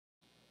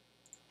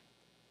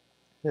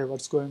Hey,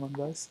 what's going on,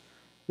 guys?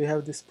 We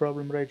have this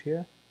problem right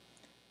here.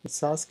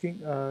 It's asking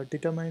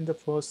determine the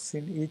force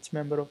in each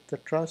member of the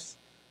truss,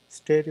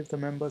 state if the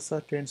members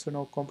are tension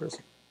or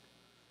compression.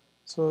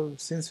 So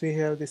since we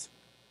have this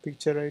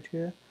picture right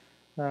here,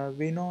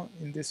 we know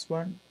in this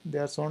one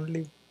there's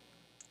only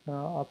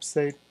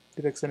upside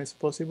direction is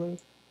possible,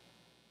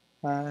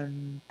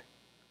 and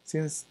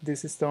since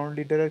this is the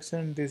only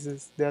direction,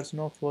 there's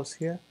no force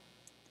here.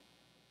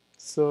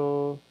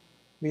 So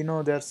we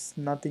know there's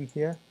nothing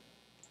here,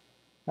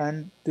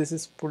 and this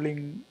is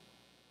pulling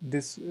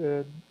this.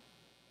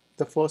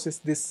 The force is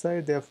this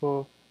side,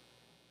 therefore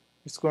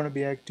it's going to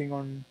be acting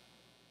on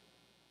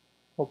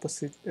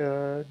opposite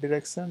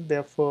direction.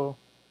 Therefore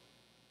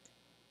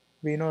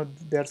we know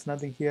there's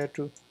nothing here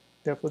too,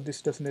 therefore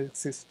this doesn't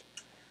exist.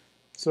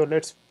 So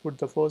let's put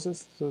the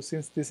forces. So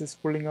since this is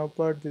pulling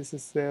upward, this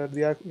is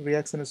the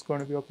reaction is going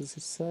to be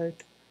opposite side,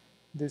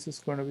 this is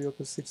going to be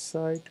opposite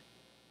side,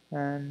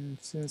 and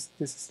since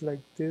this is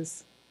like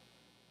this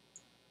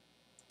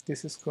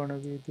is going to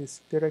be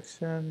this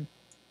direction,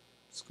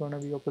 it's going to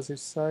be opposite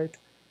side,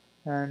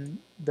 and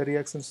the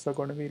reactions are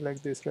going to be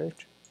like this,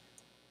 right?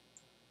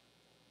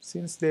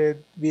 Since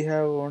we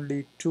have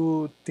only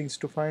two things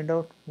to find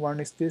out. One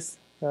is this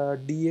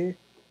dA.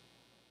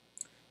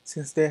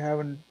 Since they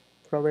haven't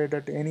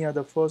provided any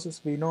other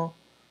forces, we know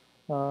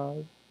uh,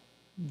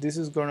 this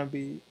is gonna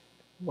be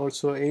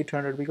also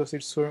 800 because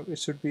it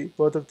should be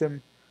both of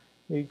them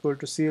equal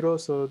to 0.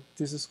 So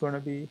this is gonna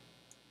be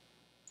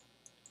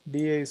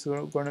dA is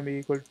gonna be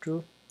equal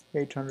to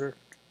 800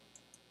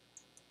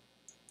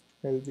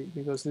 lb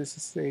because this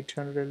is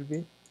 800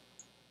 lb,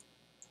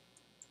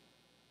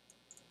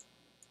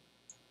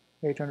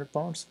 800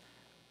 pounds,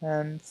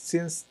 and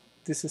since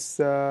this is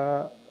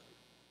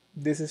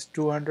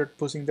 200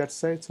 pushing that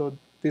side, so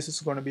this is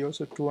going to be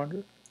also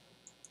 200.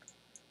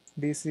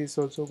 This is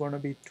also going to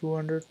be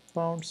 200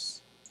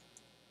 pounds.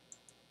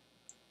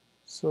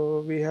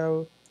 So we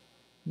have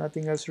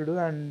nothing else to do,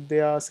 and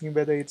they are asking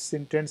whether it's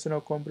in tension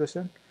or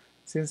compression.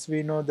 Since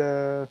we know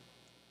the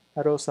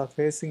arrows are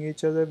facing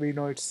each other, we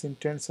know it's in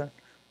tension.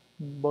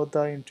 Both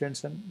are in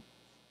tension.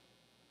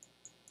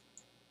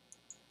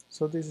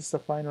 So this is the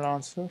final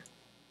answer.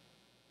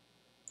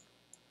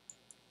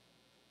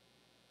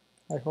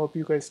 I hope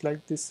you guys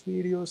like this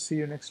video. See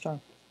you next time.